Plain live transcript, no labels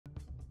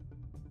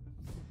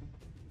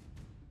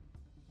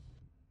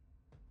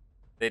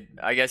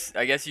I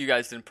guess you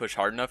guys didn't push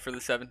hard enough for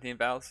the 17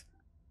 battles.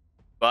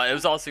 But it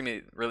was also gonna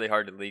be really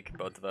hard to leak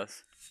both of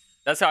us.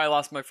 That's how I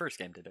lost my first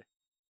game today.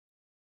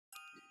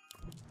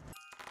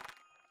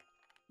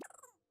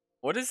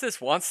 What is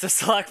this wants to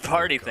select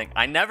party thing?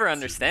 I never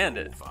understand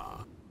it.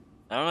 I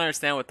don't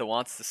understand what the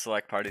wants to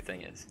select party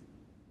thing is.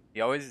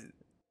 You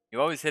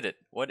always hit it.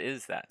 What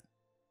is that?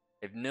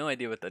 I have no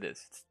idea what that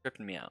is. It's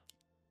tripping me out.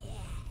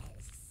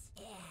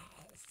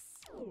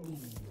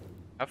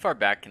 How far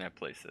back can I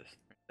place this?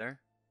 Right there?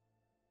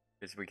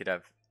 Because we could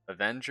have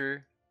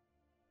Avenger.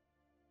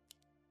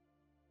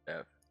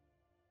 But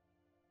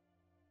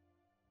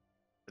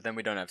then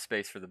we don't have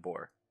space for the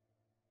boar.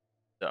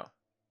 So,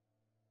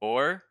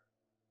 boar.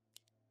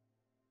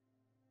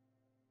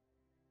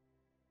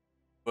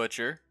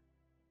 Butcher.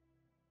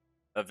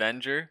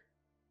 Avenger.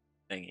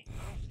 Thingy.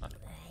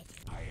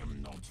 I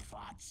am not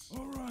fat.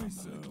 Alright,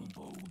 so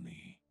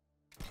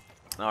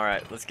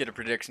Alright, let's get a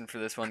prediction for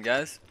this one,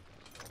 guys.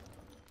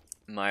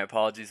 My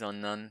apologies on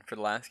none for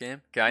the last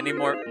game. Okay, I need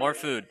more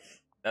food.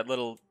 That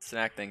little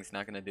snack thing's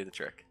not gonna do the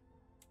trick.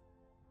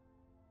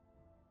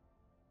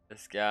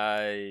 This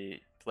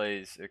guy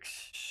plays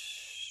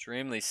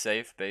extremely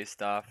safe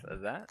based off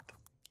of that.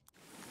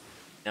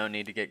 No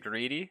need to get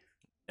greedy.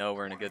 No,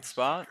 we're in a good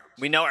spot.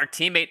 We know our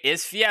teammate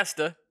is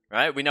Fiesta,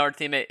 right? We know our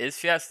teammate is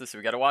Fiesta, so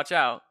we gotta watch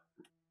out.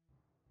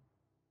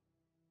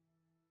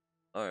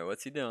 Alright,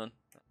 what's he doing?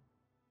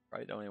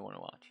 Probably don't even want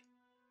to watch.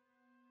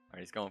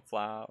 Alright, he's going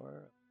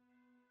flower.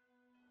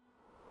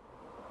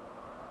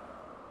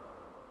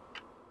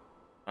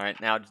 Alright,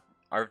 now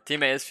our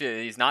teammate is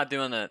Fiesta. He's not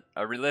doing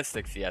a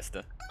realistic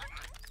Fiesta.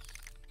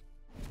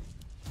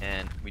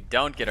 And we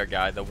don't get our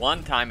guy. The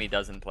one time he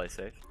doesn't play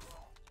safe.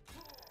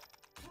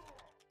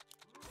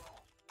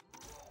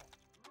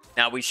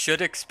 Now we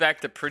should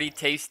expect a pretty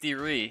tasty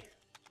re,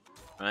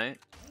 right?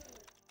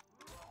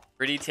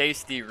 Pretty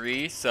tasty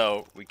re,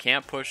 so we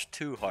can't push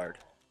too hard,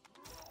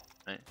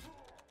 right?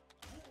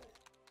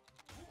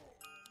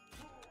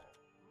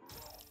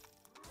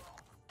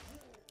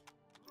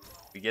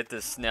 We get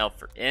this snail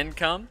for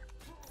income.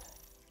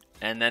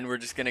 And then we're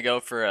just going to go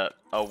for a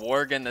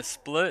warg and a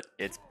split.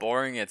 It's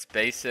boring, it's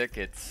basic,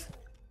 it's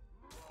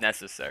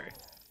necessary,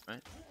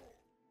 right?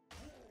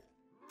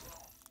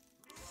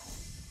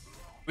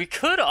 We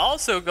could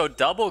also go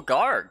double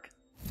Garg.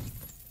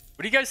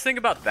 What do you guys think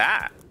about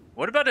that?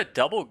 What about a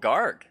double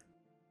Garg?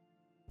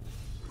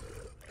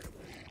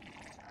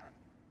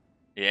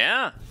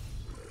 Yeah.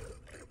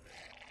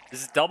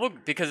 This is double,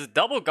 because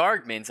double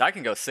Garg means I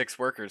can go 6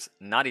 workers,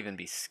 not even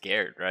be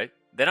scared, right?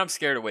 Then I'm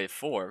scared of wave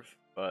 4,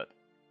 but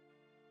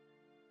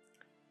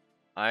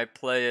I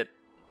play it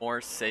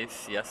more safe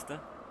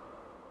Fiesta.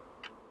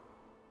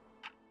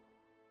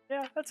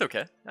 Yeah, that's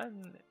okay.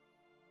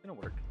 It's gonna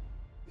work.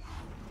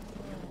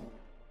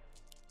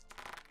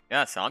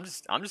 Yeah, so I'm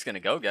just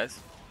gonna go, guys,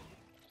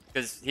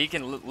 because he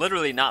can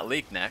literally not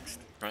leak next,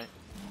 right?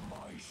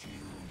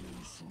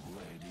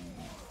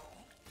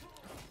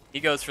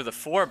 He goes for the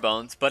 4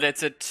 bones, but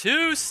it's a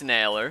 2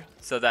 snailer,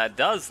 so that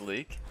does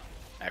leak.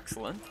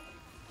 Excellent.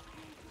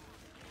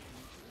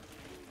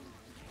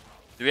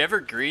 Do we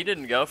ever greed it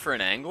and go for an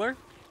angler?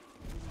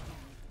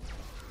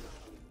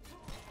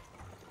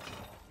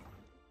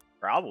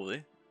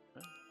 Probably.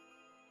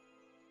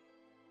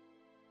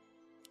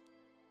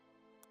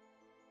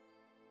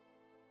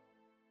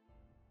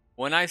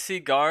 When I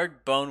see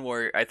Garg, Bone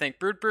Warrior, I think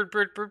bird.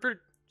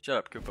 Shut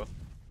up, Koopa.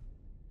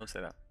 Don't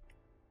say that.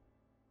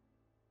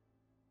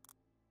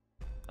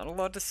 Not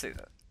allowed to say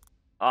that.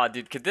 Aw,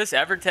 dude, could this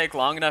ever take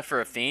long enough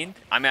for a fiend?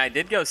 I mean, I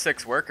did go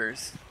 6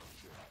 workers,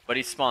 but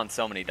he spawned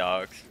so many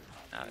dogs.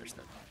 Nah, there's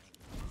no.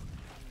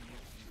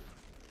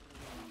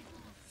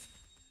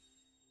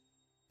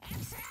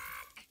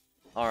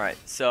 Alright,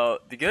 so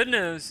the good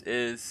news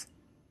is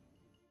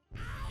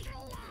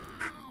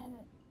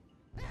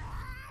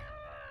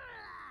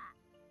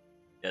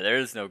yeah, there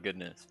is no good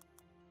news.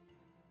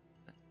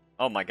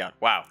 Oh my god,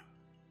 wow.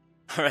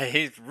 Alright,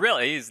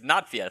 he's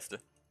not Fiesta.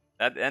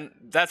 And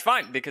that's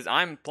fine because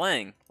I'm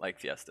playing like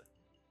Fiesta.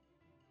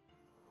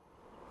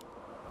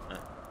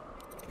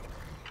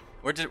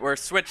 We're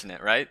switching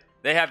it, right?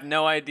 They have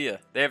no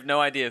idea. They have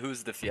no idea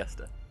who's the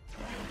Fiesta.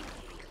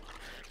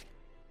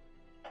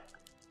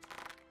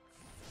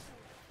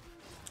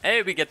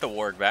 Hey, we get the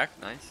warg back.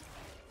 Nice.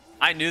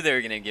 I knew they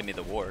were gonna give me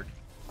the warg.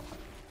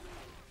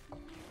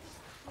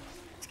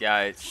 This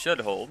guy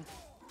should hold.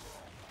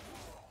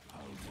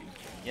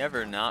 You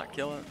ever not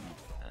kill it?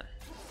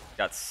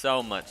 Got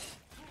so much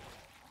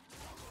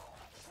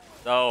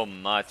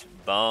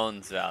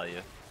bones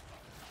value.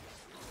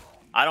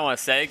 I don't want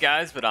to say it,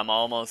 guys, but I'm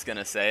almost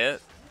gonna say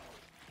it.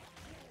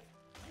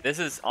 This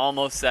is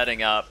almost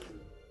setting up.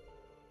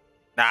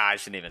 Nah, I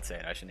shouldn't even say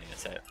it. I shouldn't even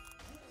say it.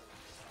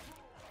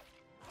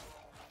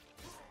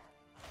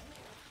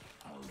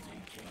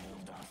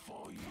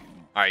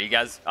 Alright, you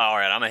guys.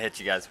 Alright, I'm gonna hit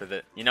you guys with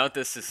it. You know what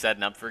this is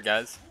setting up for,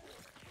 guys?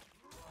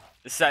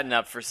 This is setting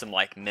up for some,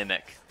 like,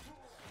 Mimic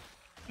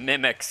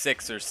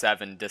 6 or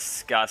 7.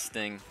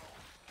 Disgusting.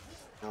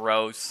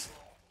 Gross.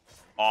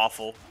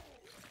 Awful.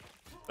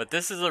 But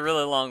this is a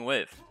really long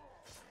wave.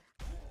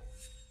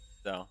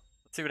 So,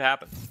 let's see what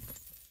happens.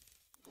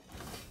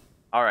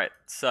 Alright,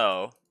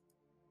 so...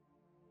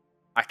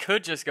 I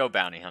could just go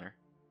Bounty Hunter.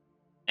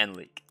 And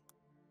leak.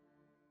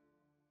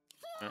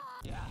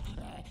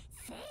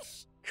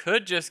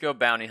 Could just go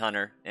Bounty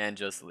Hunter and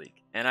just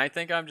leak. And I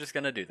think I'm just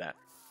gonna do that.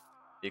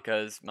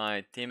 Because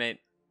my teammate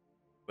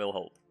will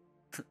hold.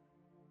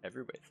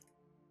 Every wave.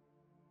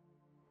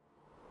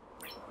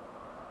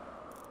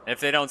 And if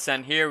they don't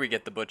send here, we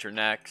get the Butcher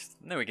next.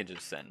 And then we can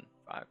just send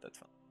 5, that's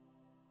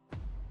fine.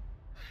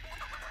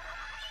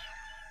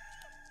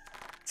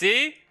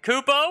 See?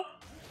 Kupo?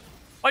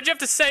 Why'd you have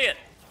to say it?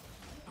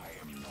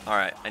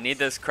 Alright, I need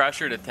this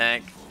Crusher to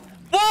tank.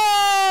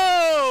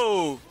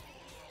 Whoa!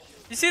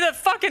 You see that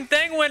fucking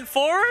thing went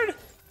forward?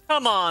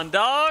 Come on,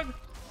 dog.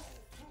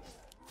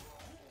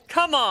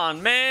 Come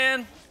on,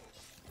 man.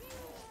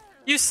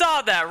 You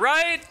saw that,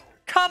 right?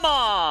 Come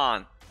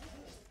on.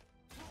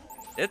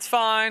 It's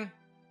fine.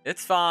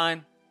 It's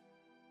fine.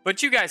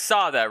 But you guys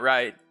saw that,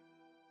 right?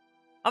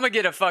 I'm gonna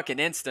get a fucking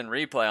instant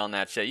replay on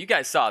that shit. You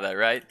guys saw that,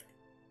 right?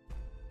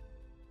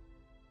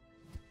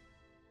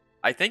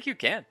 I think you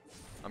can.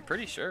 I'm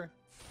pretty sure.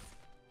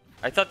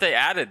 I thought they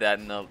added that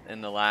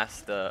in the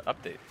last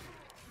update.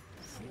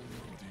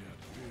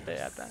 They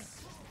add that.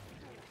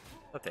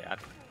 I thought they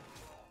added.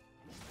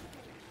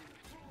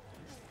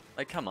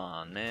 Like, come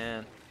on,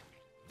 man.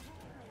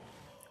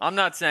 I'm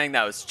not saying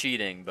that was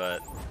cheating,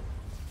 but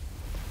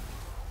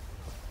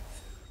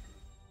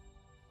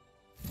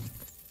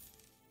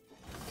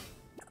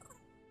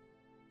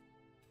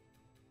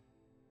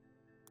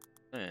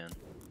man.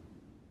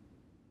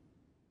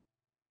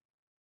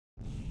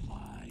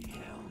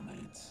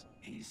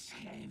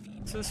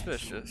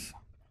 Suspicious.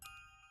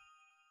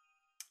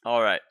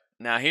 Alright,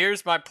 now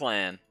here's my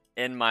plan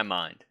in my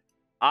mind.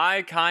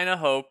 I kind of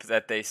hope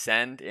that they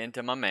send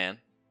into my man.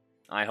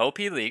 I hope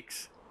he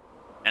leaks.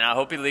 And I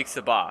hope he leaks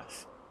the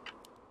boss.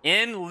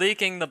 In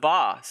leaking the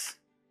boss,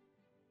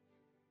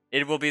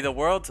 it will be the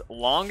world's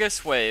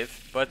longest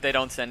wave, but they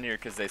don't send here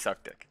because they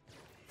suck dick.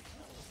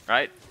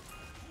 Right?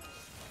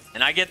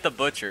 And I get the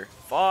Butcher.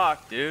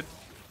 Fuck, dude.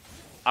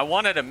 I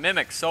wanted a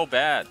Mimic so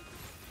bad.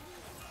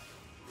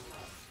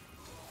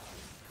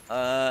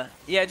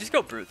 Yeah, just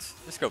go Brutes.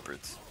 Just go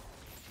Brutes.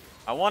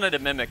 I wanted a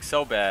Mimic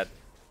so bad.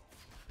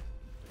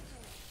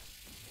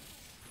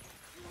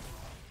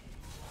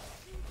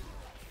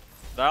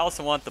 But I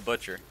also want the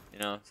Butcher, you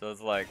know, so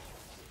it's like...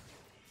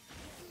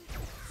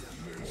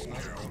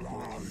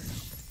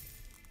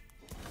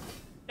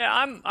 Yeah,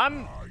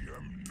 I'm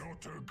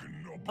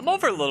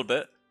over a little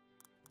bit.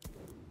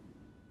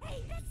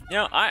 You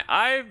know,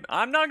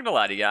 I'm not gonna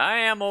lie to you. I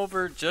am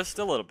over just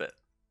a little bit.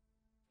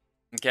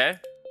 Okay?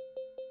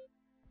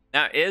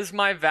 Now, is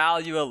my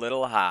value a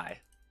little high?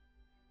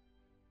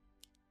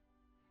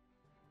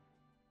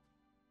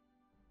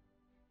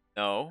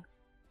 No.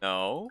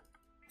 No.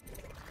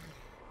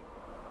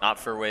 Not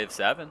for wave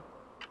 7,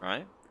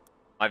 right?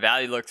 My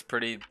value looks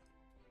pretty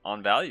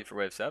on value for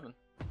wave 7.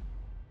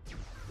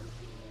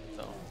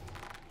 So.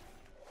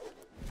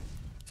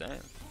 Same.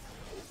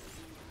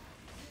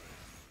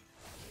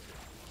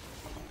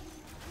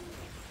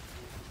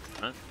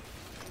 Right.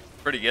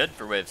 Pretty good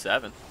for wave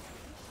 7.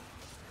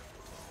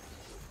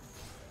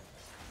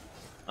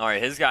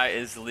 Alright, his guy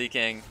is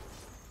leaking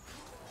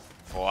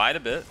quite a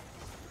bit.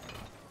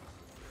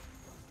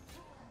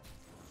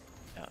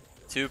 Yeah.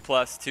 2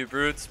 plus 2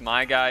 brutes.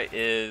 My guy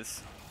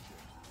is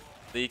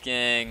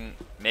leaking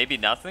maybe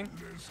nothing.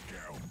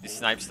 He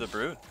snipes the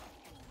brute.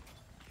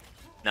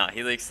 No,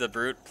 he leaks the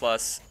brute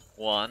plus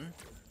 1.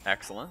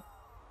 Excellent.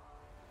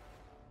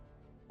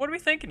 What are we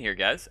thinking here,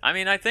 guys? I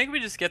mean, I think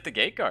we just get the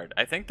gate guard.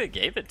 I think they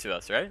gave it to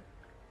us, right?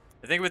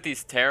 I think with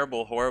these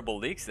terrible, horrible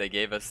leaks, they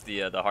gave us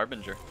the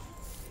Harbinger.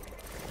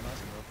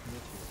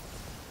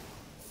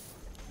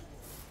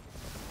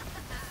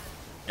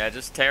 Yeah,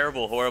 just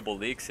terrible, horrible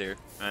leaks here,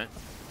 right?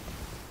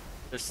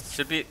 Just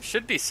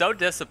should be so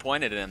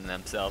disappointed in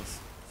themselves.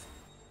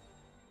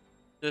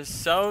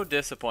 Just so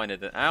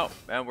disappointed. Ow,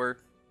 and we're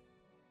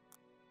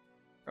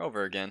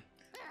over again.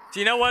 So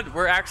you know what?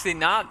 We're actually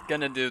not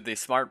gonna do the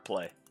smart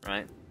play,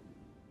 right?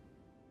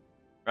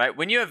 Right?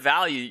 When you have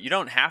value, you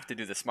don't have to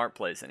do the smart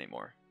plays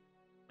anymore,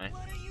 right?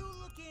 What are you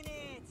looking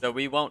at? So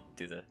we won't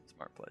do the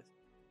smart plays,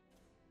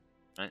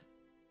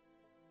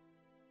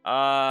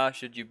 right?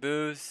 Should you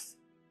boost?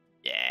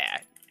 Yeah.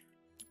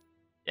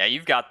 Yeah,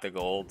 you've got the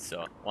gold,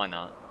 so why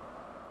not?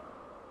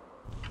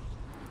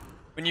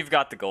 When you've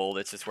got the gold,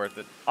 it's just worth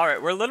it.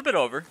 Alright, we're a little bit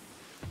over.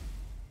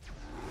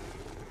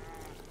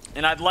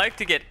 And I'd like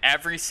to get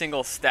every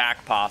single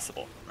stack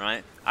possible,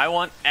 right? I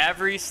want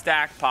every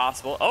stack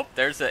possible. Oh,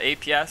 there's the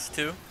APS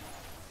too.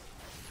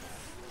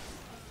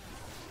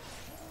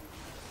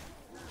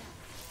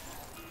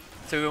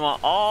 So we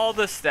want all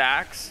the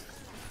stacks.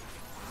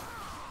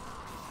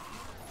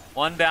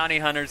 1 bounty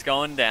hunter's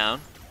going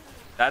down.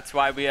 That's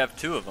why we have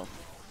 2 of them,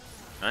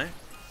 right?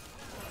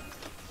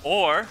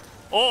 Or,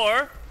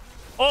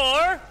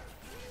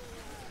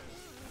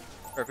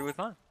 perfect with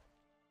mine.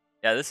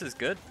 Yeah, this is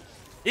good.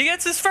 He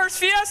gets his first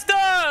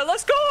Fiesta!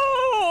 Let's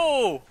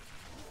go!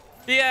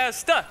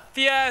 Fiesta!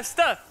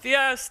 Fiesta!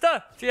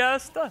 Fiesta!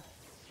 Fiesta!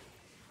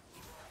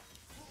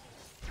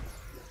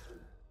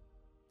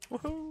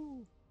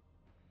 Woohoo!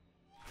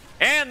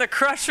 And the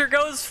Crusher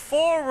goes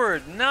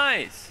forward.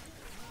 Nice.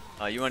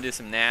 Oh, you want to do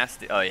some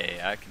nasty? Oh,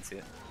 yeah, I can see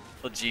it.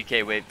 Little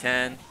GK wave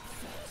 10.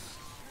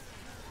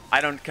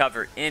 I don't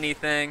cover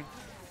anything.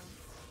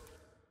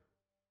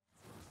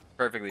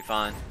 Perfectly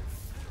fine.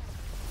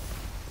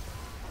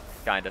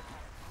 Kinda.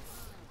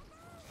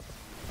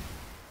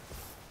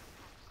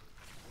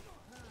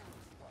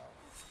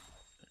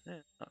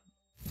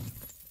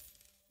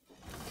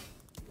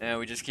 And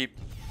we just keep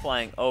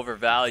playing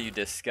overvalued,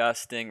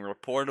 disgusting,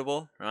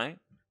 reportable, right?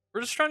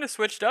 We're just trying to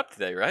switch it up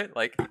today, right?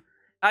 Like,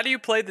 how do you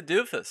play the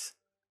Doofus?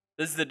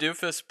 Does the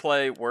Doofus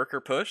play worker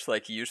push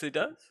like he usually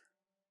does?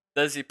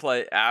 Does he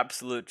play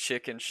absolute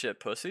chicken shit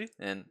pussy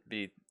and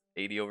be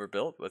 80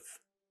 overbuilt with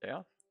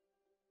chaos?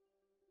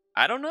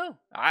 I don't know.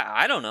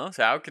 I don't know.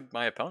 So how could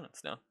my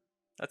opponents know?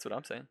 That's what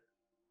I'm saying.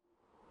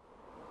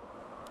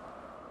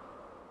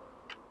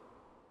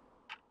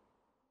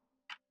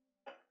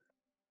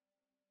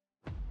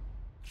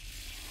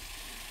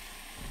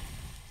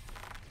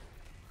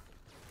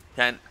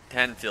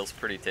 Ten feels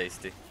pretty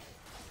tasty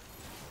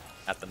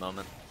at the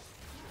moment.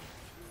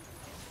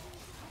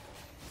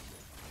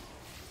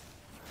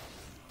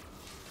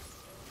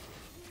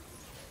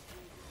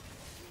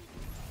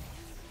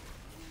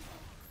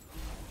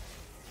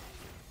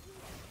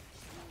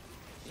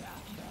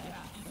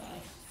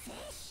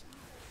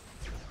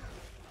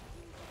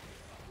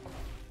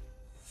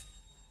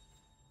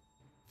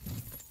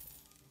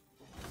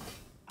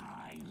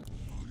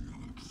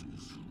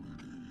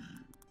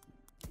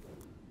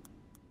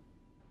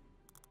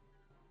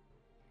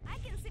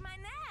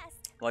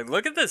 Like,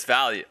 look at this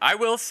value. I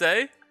will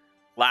say,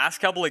 last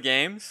couple of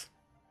games,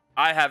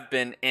 I have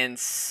been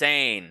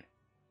insane.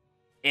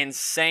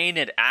 Insane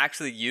at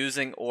actually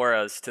using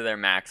auras to their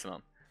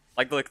maximum.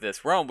 Like, look at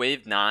this. We're on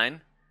wave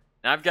 9.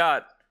 And I've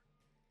got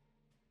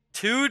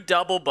 2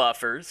 double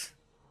buffers.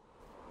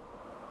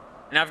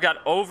 And I've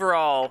got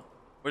overall,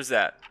 what is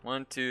that?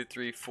 1, 2,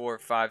 3, 4,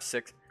 5,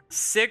 6.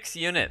 6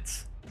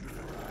 units.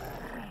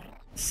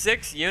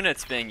 6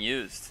 units being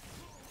used.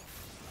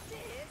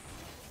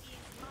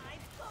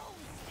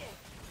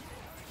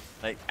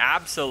 Like,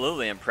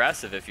 absolutely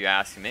impressive if you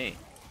ask me.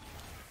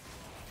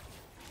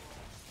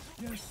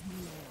 Yes,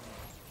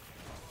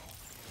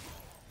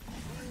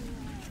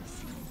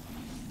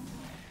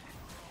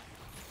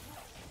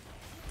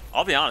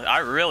 I'll be honest, I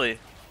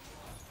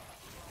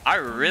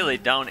really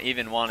don't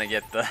even want to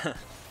get the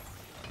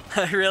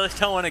I really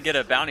don't want to get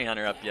a bounty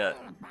hunter up yet.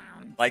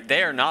 Like,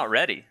 they are not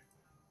ready.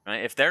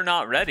 Right? If they're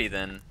not ready,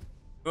 then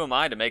who am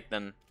I to make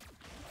them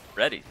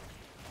ready?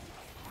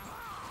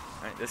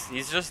 Right?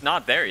 He's just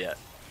not there yet.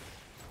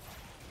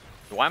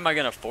 Why am I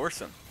going to force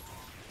him?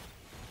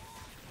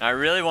 I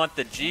really want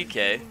the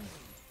GK,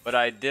 but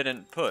I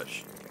didn't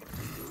push.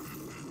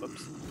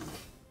 Whoops.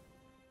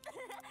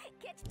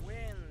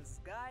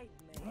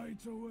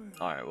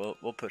 Alright,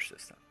 we'll push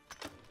this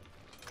time.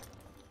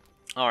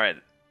 Alright.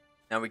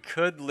 Now we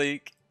could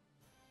leak.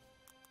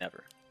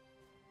 Never.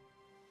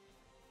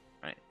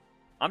 Right.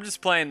 I'm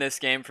just playing this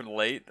game for the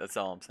late. That's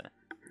all I'm saying.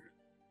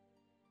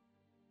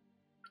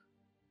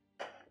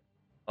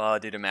 Oh,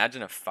 dude,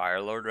 imagine a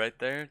Fire Lord right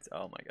there.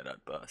 Oh my god,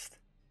 I'd bust.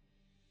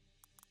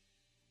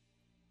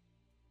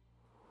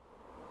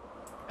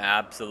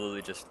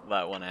 Absolutely just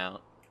let one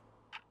out.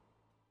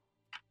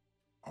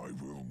 I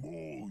will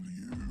maul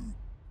you.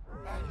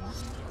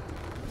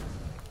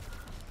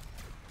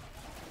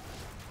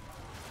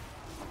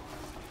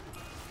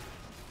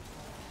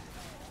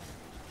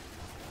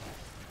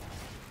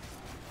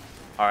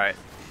 Alright.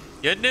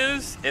 Good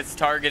news, it's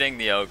targeting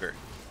the ogre.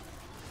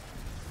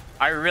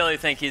 I really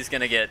think he's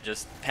gonna get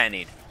just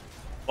pennied.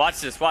 Watch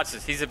this, watch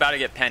this. He's about to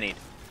get pennied.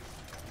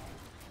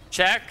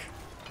 Check,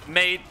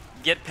 mate,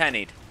 get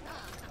pennied.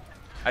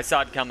 I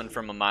saw it coming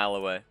from a mile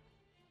away.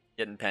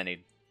 Getting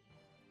pennied.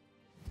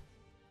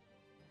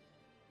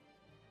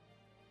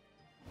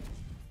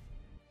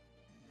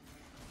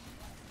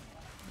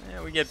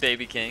 Yeah, we get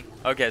Baby King.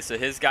 Okay, so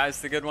his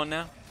guy's the good one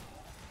now?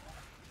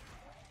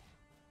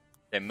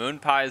 Okay, Moon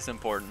Pie is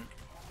important.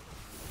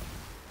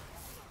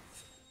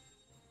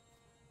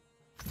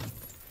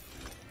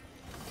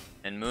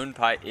 And Moon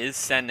Pie is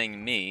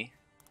sending me.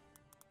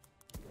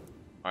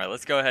 Alright,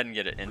 let's go ahead and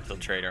get an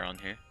infiltrator on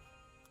here.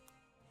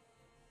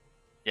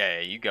 Yeah,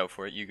 you go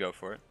for it. You go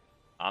for it.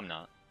 I'm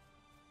not.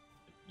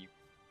 You.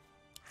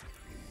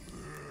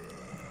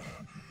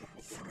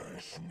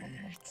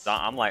 So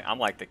I'm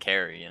like the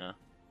carry, you know.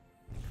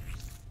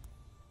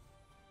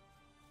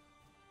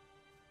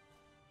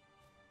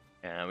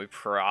 Yeah, we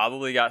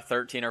probably got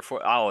 13 or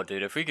 14. Oh,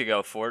 dude, if we could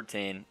go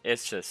 14,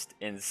 it's just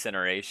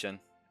incineration.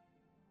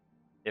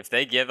 If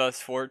they give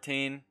us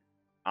 14,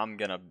 I'm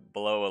gonna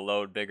blow a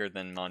load bigger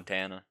than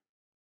Montana.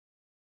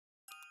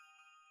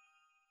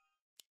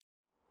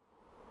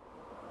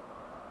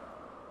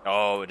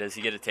 Oh, does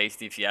he get a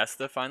tasty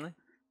Fiesta finally?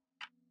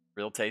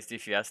 Real tasty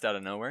Fiesta out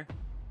of nowhere?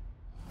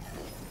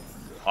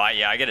 Oh,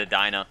 yeah, I get a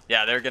dino.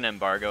 Yeah, they're going to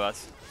embargo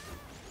us.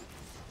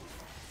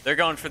 They're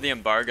going for the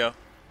embargo.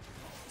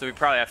 So we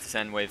probably have to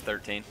send wave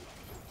 13.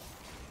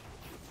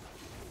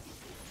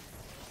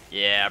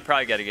 Yeah, I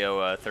probably got to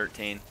go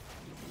 13.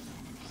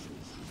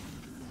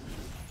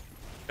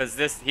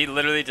 Because he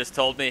literally just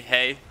told me,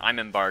 hey, I'm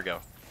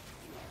embargo.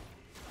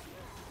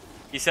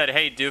 He said,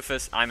 hey,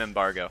 Doofus, I'm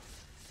embargo.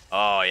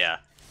 Oh, yeah.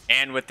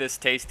 And with this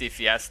tasty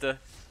fiesta.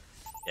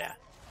 Yeah.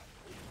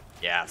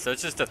 Yeah, so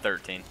it's just a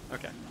 13.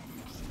 Okay.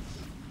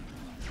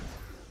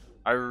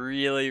 I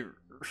really,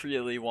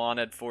 really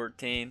wanted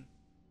 14.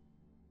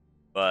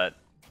 But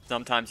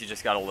sometimes you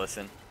just gotta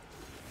listen.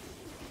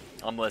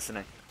 I'm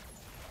listening.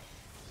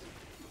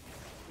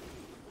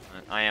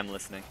 I am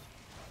listening.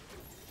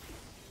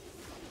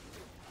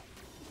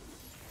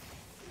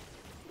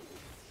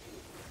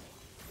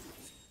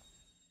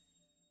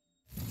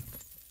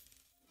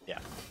 Yeah.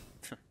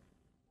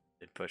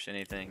 Did push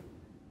anything.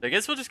 I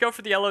guess we'll just go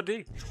for the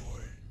LOD.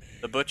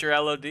 The Butcher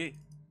LOD. Do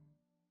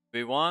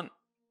we want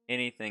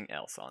anything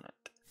else on it?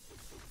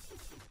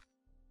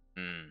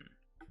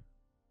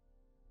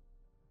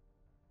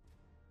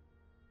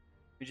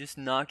 We're just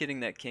not getting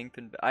that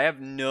Kingpin. I have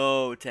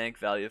no tank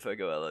value if I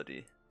go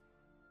LOD.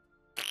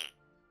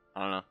 I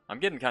don't know. I'm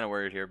getting kind of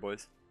worried here,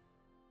 boys.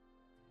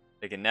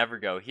 They can never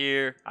go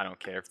here. I don't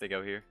care if they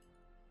go here.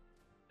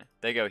 If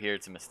they go here,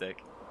 it's a mistake.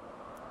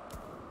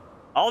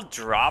 I'll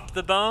drop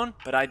the bone,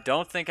 but I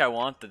don't think I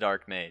want the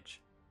Dark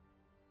Mage.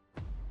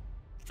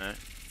 Alright.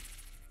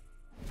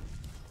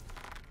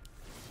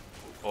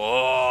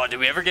 Oh, did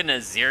we ever get an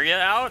Azeria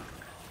out?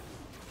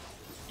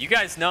 You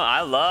guys know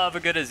I love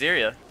a good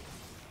Azeria.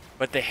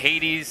 But the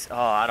Hades, oh,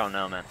 I don't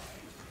know, man.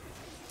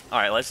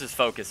 Alright, let's just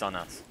focus on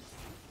us.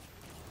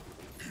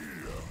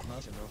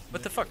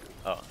 What the fuck?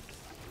 Oh.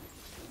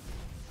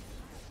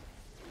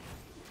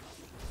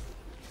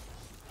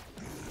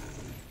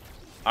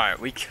 Alright,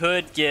 we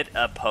could get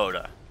a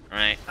Poda,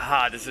 right?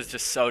 Ah, this is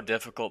just so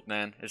difficult,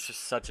 man. It's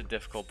just such a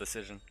difficult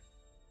decision.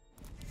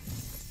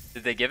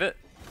 Did they give it?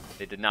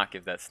 They did not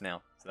give that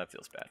snail, so that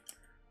feels bad.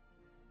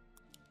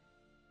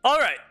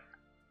 Alright.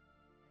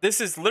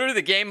 This is literally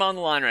the game on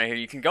the line right here.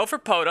 You can go for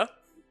Poda.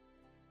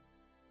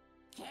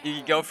 You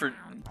can go for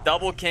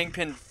double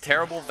Kingpin,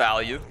 terrible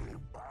value.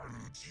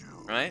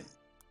 Right?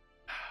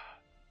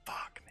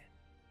 Fuck, man.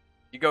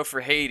 You go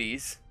for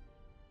Hades.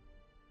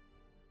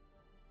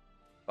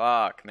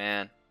 Fuck,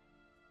 man.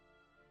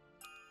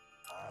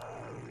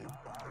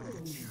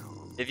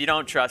 If you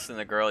don't trust in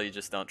the girl, you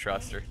just don't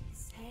trust her.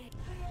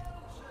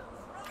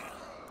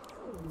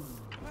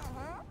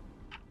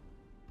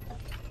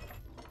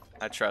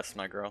 I trust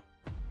my girl.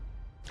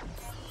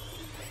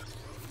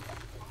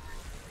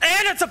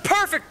 And it's a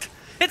perfect!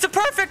 It's a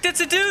perfect! It's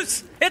a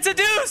deuce! It's a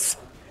deuce!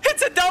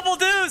 It's a double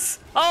deuce!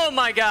 Oh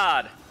my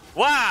god.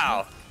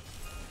 Wow.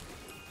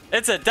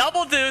 It's a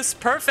double deuce,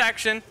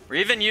 perfection. We're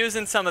even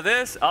using some of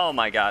this. Oh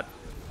my god.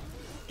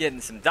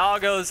 Getting some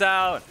doggos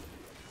out.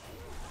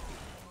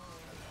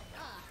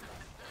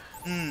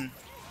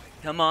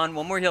 Come on,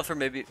 one more heal for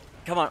me, baby.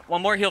 Come on,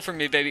 one more heal for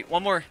me, baby.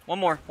 One more.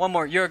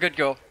 You're a good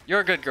girl. You're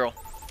a good girl.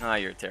 Ah,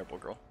 you're a terrible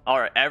girl.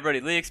 Alright, everybody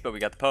leaks, but we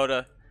got the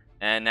Poda.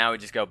 And now we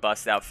just go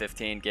bust out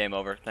 15. Game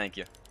over. Thank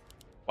you.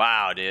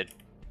 Wow, dude.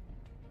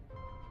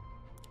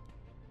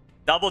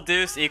 Double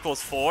deuce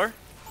equals 4.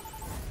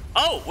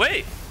 Oh,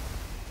 wait.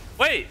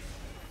 Wait.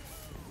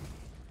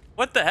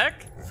 What the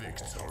heck?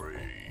 Victory.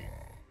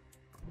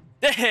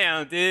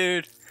 Damn,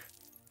 dude.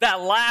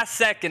 That last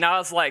second, I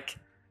was like,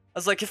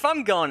 if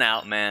I'm going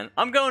out, man,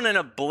 I'm going in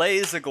a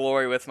blaze of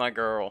glory with my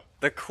girl.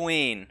 The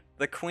queen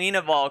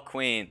of all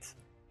queens.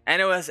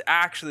 And it was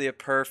actually a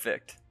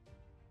perfect.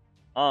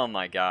 Oh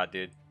my god,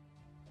 dude.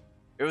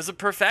 It was a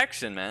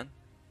perfection, man.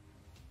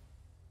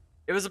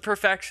 It was a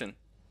perfection.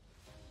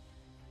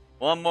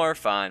 One more,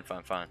 fine.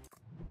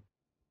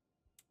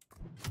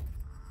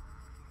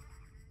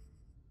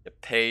 You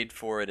paid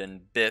for it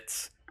in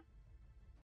bits.